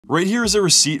Right here is a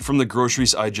receipt from the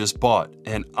groceries I just bought,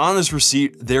 and on this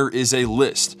receipt there is a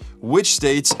list which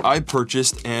states I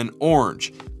purchased an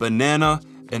orange, banana,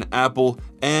 an apple,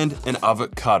 and an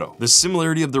avocado. The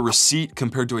similarity of the receipt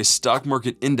compared to a stock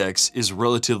market index is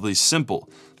relatively simple.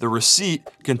 The receipt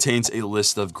contains a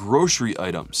list of grocery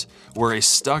items, where a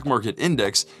stock market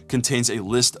index contains a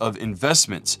list of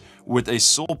investments with a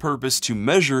sole purpose to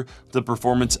measure the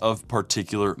performance of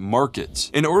particular markets.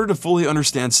 In order to fully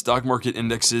understand stock market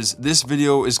indexes, this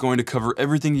video is going to cover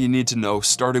everything you need to know,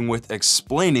 starting with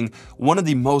explaining one of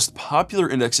the most popular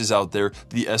indexes out there,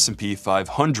 the S&P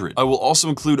 500. I will also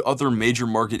include other major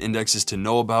market indexes to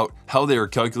know about, how they are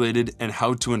calculated, and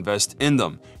how to invest in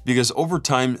them, because over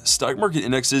time, stock market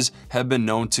indexes have been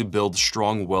known to build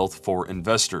strong wealth for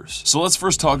investors. So let's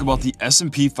first talk about the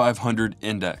S&P 500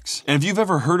 index. And if you've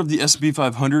ever heard of the S&P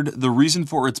 500, the reason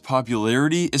for its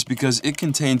popularity is because it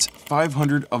contains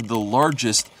 500 of the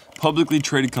largest publicly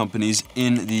traded companies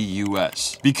in the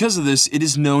US. Because of this, it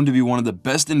is known to be one of the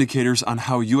best indicators on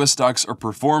how US stocks are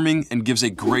performing and gives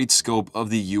a great scope of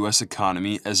the US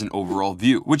economy as an overall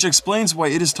view, which explains why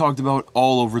it is talked about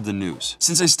all over the news.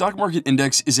 Since a stock market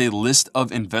index is a list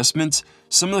of investments,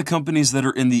 some of the companies that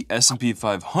are in the S&P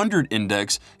 500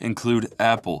 index include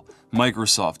Apple,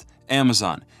 Microsoft,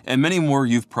 Amazon, and many more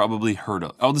you've probably heard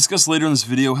of. I'll discuss later in this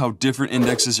video how different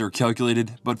indexes are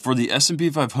calculated, but for the S&P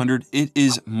 500, it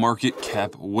is market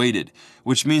cap weighted,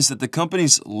 which means that the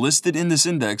companies listed in this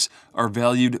index are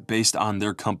valued based on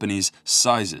their company's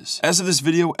sizes. As of this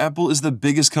video, Apple is the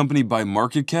biggest company by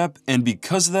market cap, and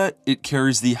because of that, it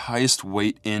carries the highest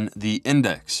weight in the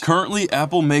index. Currently,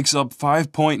 Apple makes up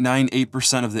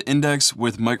 5.98% of the index,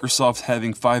 with Microsoft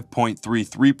having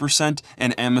 5.33%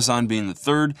 and Amazon being the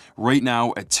third, right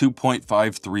now at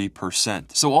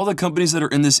 2.53%. So all the companies that are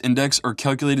in this index are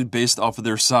calculated based off of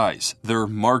their size, their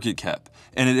market cap,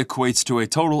 and it equates to a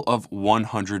total of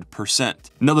 100%.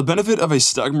 Now, the benefit of a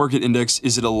stock market index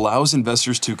is it allows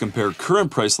investors to compare current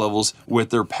price levels with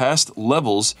their past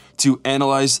levels to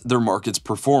analyze their market's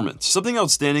performance. Something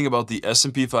outstanding about the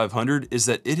S&P 500 is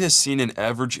that it has seen an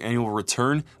average annual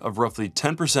return of roughly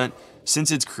 10%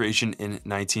 since its creation in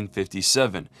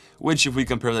 1957, which, if we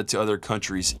compare that to other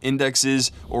countries'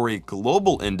 indexes or a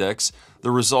global index, the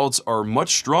results are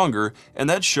much stronger, and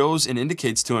that shows and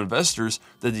indicates to investors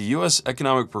that the US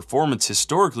economic performance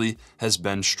historically has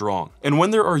been strong. And when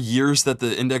there are years that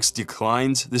the index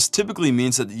declines, this typically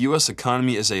means that the US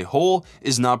economy as a whole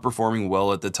is not performing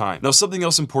well at the time. Now, something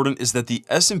else important is that the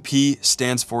S&P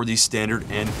stands for the Standard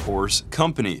 & Poor's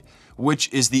Company,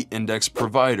 which is the index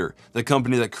provider, the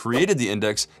company that created the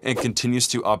index and continues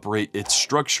to operate its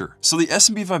structure. So the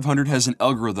S&P 500 has an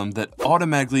algorithm that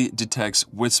automatically detects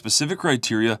with specific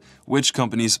criteria which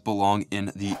companies belong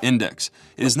in the index.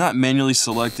 It is not manually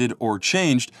selected or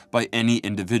changed by any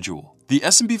individual. The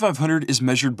S&P 500 is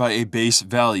measured by a base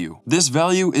value. This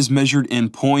value is measured in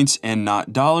points and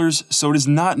not dollars, so it is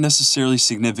not necessarily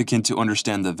significant to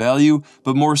understand the value,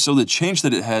 but more so the change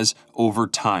that it has over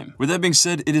time. With that being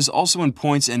said, it is also in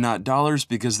points and not dollars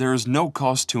because there is no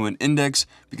cost to an index,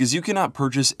 because you cannot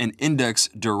purchase an index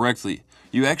directly.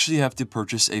 You actually have to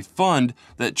purchase a fund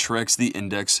that tracks the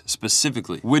index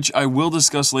specifically, which I will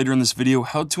discuss later in this video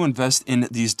how to invest in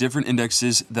these different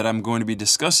indexes that I'm going to be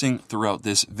discussing throughout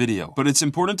this video. But it's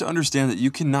important to understand that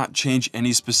you cannot change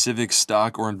any specific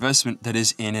stock or investment that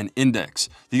is in an index.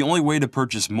 The only way to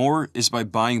purchase more is by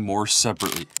buying more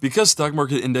separately. Because stock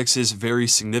market indexes vary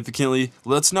significantly,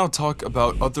 let's now talk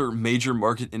about other major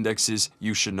market indexes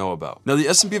you should know about. Now, the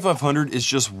S&P 500 is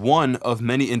just one of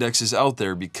many indexes out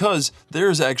there because there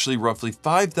is actually roughly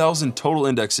 5,000 total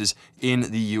indexes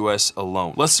in the US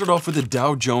alone. Let's start off with the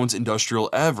Dow Jones Industrial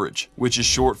Average, which is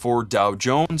short for Dow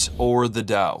Jones or the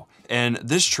Dow. And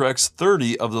this tracks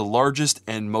 30 of the largest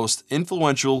and most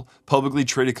influential publicly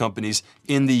traded companies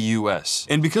in the US.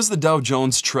 And because the Dow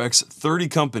Jones tracks 30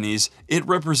 companies, it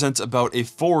represents about a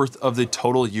fourth of the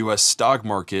total US stock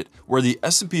market, where the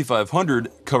S&P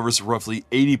 500 covers roughly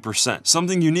 80%.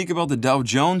 Something unique about the Dow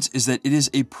Jones is that it is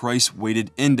a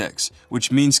price-weighted index,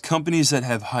 which means companies that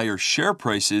have higher share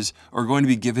prices are going to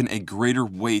be given a greater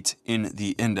weight in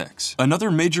the index.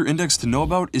 Another major index to know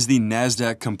about is the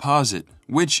NASDAQ Composite,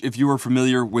 which, if you are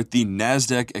familiar with the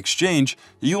NASDAQ exchange,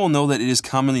 you will know that it is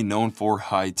commonly known for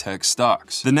high-tech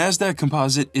stocks. The NASDAQ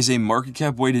Composite is a market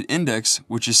cap weighted index,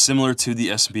 which is similar to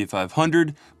the S&P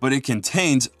 500, but it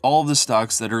contains all of the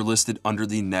stocks that are listed under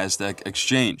the NASDAQ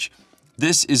exchange.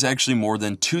 This is actually more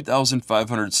than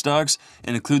 2,500 stocks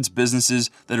and includes businesses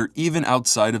that are even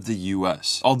outside of the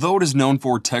US. Although it is known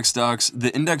for tech stocks,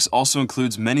 the index also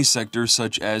includes many sectors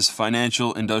such as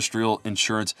financial, industrial,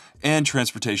 insurance, and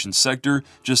transportation sector,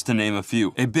 just to name a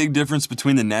few. A big difference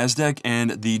between the Nasdaq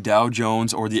and the Dow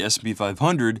Jones or the S&P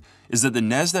 500 is that the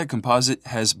Nasdaq composite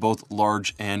has both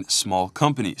large and small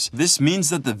companies. This means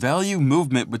that the value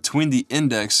movement between the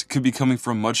index could be coming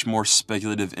from much more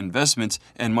speculative investments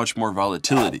and much more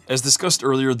volatility. As discussed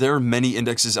earlier, there are many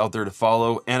indexes out there to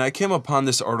follow, and I came upon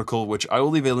this article, which I will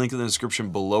leave a link in the description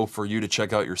below for you to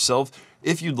check out yourself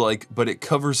if you'd like, but it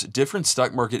covers different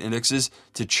stock market indexes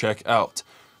to check out.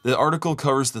 The article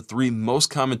covers the 3 most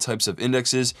common types of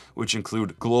indexes, which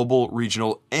include global,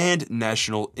 regional, and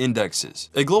national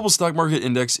indexes. A global stock market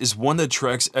index is one that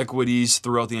tracks equities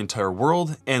throughout the entire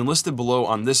world, and listed below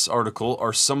on this article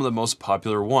are some of the most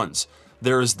popular ones.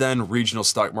 There is then regional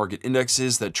stock market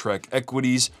indexes that track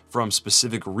equities from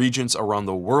specific regions around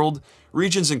the world.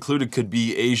 Regions included could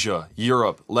be Asia,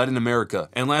 Europe, Latin America.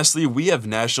 And lastly, we have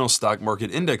national stock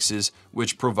market indexes,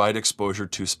 which provide exposure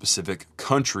to specific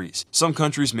countries. Some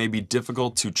countries may be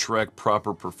difficult to track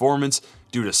proper performance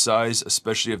due to size,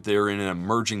 especially if they're in an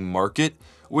emerging market,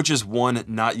 which is one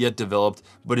not yet developed,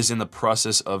 but is in the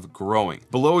process of growing.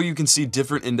 Below, you can see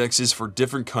different indexes for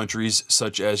different countries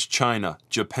such as China,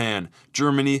 Japan,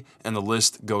 Germany, and the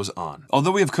list goes on.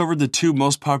 Although we have covered the 2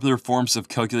 most popular forms of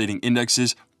calculating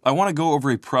indexes, I want to go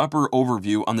over a proper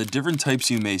overview on the different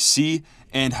types you may see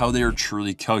and how they are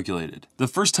truly calculated. The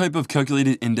first type of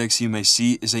calculated index you may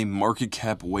see is a market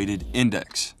cap weighted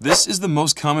index. This is the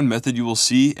most common method you will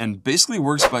see and basically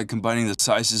works by combining the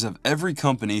sizes of every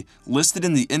company listed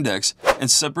in the index and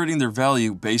separating their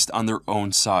value based on their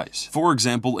own size. For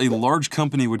example, a large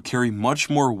company would carry much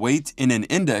more weight in an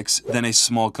index than a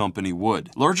small company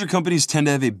would. Larger companies tend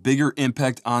to have a bigger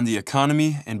impact on the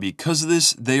economy, and because of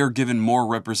this, they are given more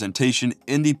representation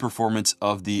in the performance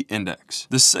of the index.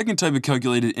 The second type of calculated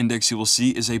index you will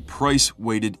see is a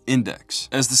price-weighted index.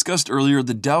 As discussed earlier,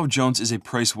 the Dow Jones is a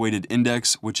price-weighted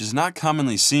index, which is not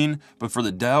commonly seen, but for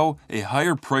the Dow, a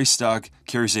higher price stock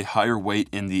carries a higher weight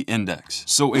in the index.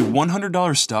 So a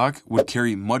 $100 stock would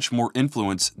carry much more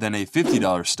influence than a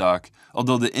 $50 stock,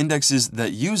 although the indexes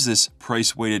that use this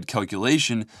price-weighted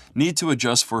calculation need to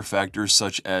adjust for factors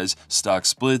such as stock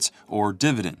splits or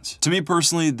dividends. To me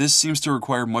personally, this seems to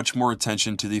require much more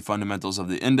attention to the fundamentals of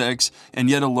the index, and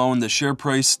yet alone the share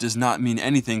price does not mean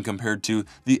anything compared to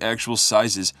the actual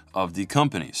sizes of the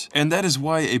companies. And that is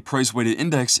why a price-weighted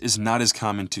index is not as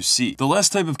common to see. The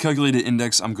last type of calculated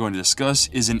index I'm going to discuss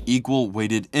is an equal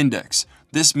weighted index.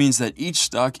 This means that each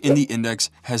stock in the index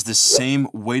has the same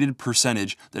weighted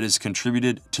percentage that is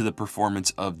contributed to the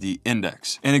performance of the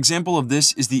index. An example of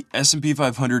this is the S&P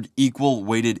 500 equal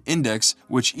weighted index,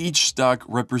 which each stock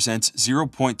represents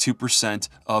 0.2%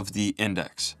 of the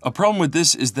index. A problem with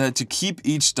this is that to keep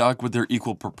each stock with their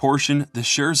equal proportion, the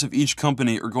shares of each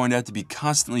company are going to have to be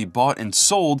constantly bought and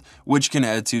sold, which can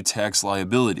add to tax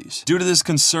liabilities. Due to this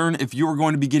concern, if you are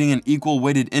going to be getting an equal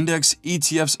weighted index,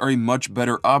 ETFs are a much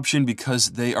better option because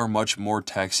they are much more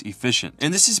tax efficient.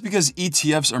 And this is because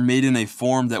ETFs are made in a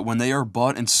form that when they are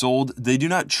bought and sold, they do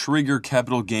not trigger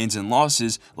capital gains and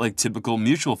losses like typical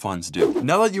mutual funds do.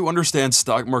 Now that you understand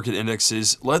stock market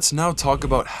indexes, let's now talk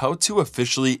about how to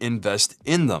officially invest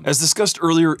in them. As discussed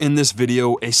earlier in this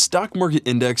video, a stock market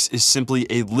index is simply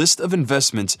a list of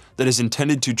investments that is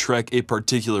intended to track a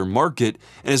particular market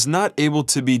and is not able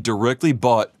to be directly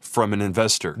bought from an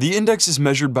investor. The index is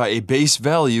measured by a base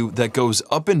value that goes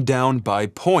up and down by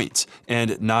points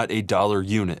and not a dollar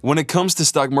unit. When it comes to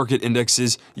stock market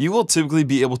indexes, you will typically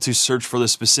be able to search for the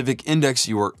specific index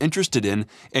you are interested in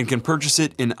and can purchase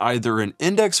it in either an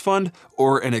index fund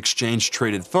or an exchange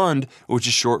traded fund, which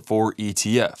is short for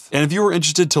ETF. And if you are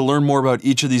interested to learn more about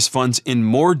each of these funds in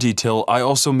more detail, I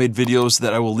also made videos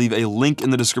that I will leave a link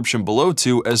in the description below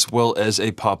to, as well as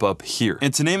a pop-up here.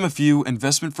 And to name a few,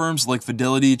 investment firms like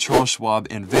Fidelity, Charles Schwab,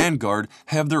 and Vanguard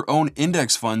have their own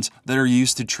index funds that are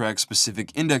used to track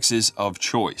specific indexes of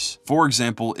choice. For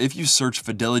example, if you search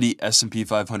Fidelity S&P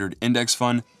 500 Index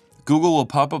Fund, Google will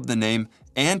pop up the name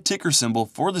and ticker symbol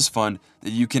for this fund that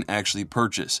you can actually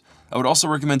purchase. I would also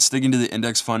recommend sticking to the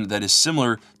index fund that is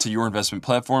similar to your investment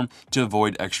platform to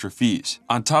avoid extra fees.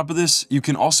 On top of this, you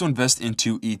can also invest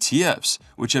into ETFs,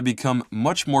 which have become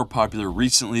much more popular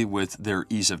recently with their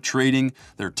ease of trading,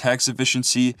 their tax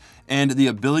efficiency, and the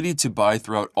ability to buy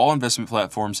throughout all investment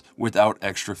platforms without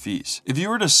extra fees. If you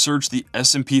were to search the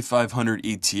S&P 500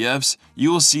 ETFs,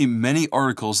 you will see many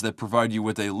articles that provide you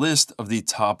with a list of the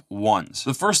top ones.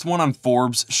 The first one on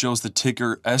Forbes shows the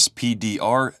ticker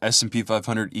SPDR, S&P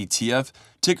 500 ETF,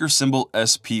 ticker symbol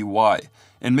SPY.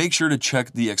 And make sure to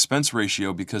check the expense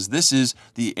ratio because this is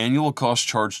the annual cost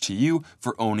charged to you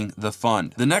for owning the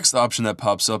fund. The next option that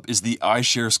pops up is the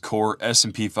iShares Core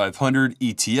S&P 500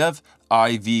 ETF.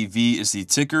 IVV is the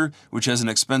ticker, which has an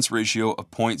expense ratio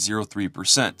of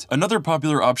 0.03%. Another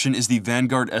popular option is the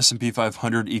Vanguard S&P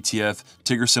 500 ETF,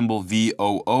 ticker symbol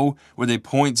VOO, with a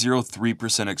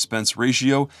 0.03% expense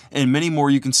ratio, and many more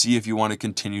you can see if you want to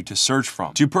continue to search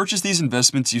from. To purchase these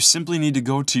investments, you simply need to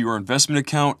go to your investment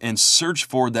account and search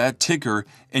for that ticker,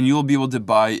 and you will be able to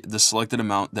buy the selected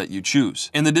amount that you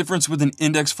choose. And the difference with an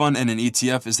index fund and an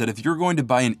ETF is that if you're going to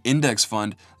buy an index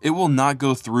fund, it will not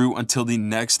go through until the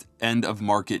next end of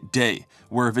market day,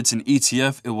 where if it's an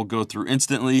ETF, it will go through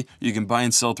instantly. You can buy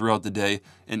and sell throughout the day.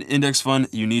 An index fund,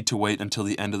 you need to wait until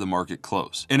the end of the market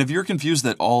close. And if you're confused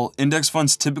at all, index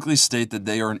funds typically state that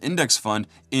they are an index fund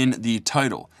in the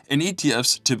title, and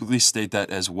ETFs typically state that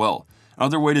as well.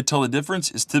 Another way to tell the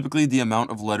difference is typically the amount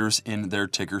of letters in their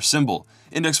ticker symbol.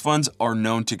 Index funds are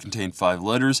known to contain 5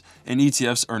 letters, and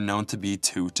ETFs are known to be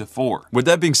 2 to 4. With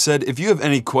that being said, if you have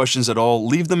any questions at all,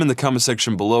 leave them in the comment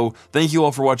section below. Thank you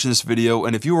all for watching this video,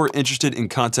 and if you are interested in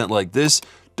content like this,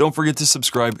 don't forget to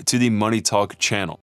subscribe to the Money Talk channel.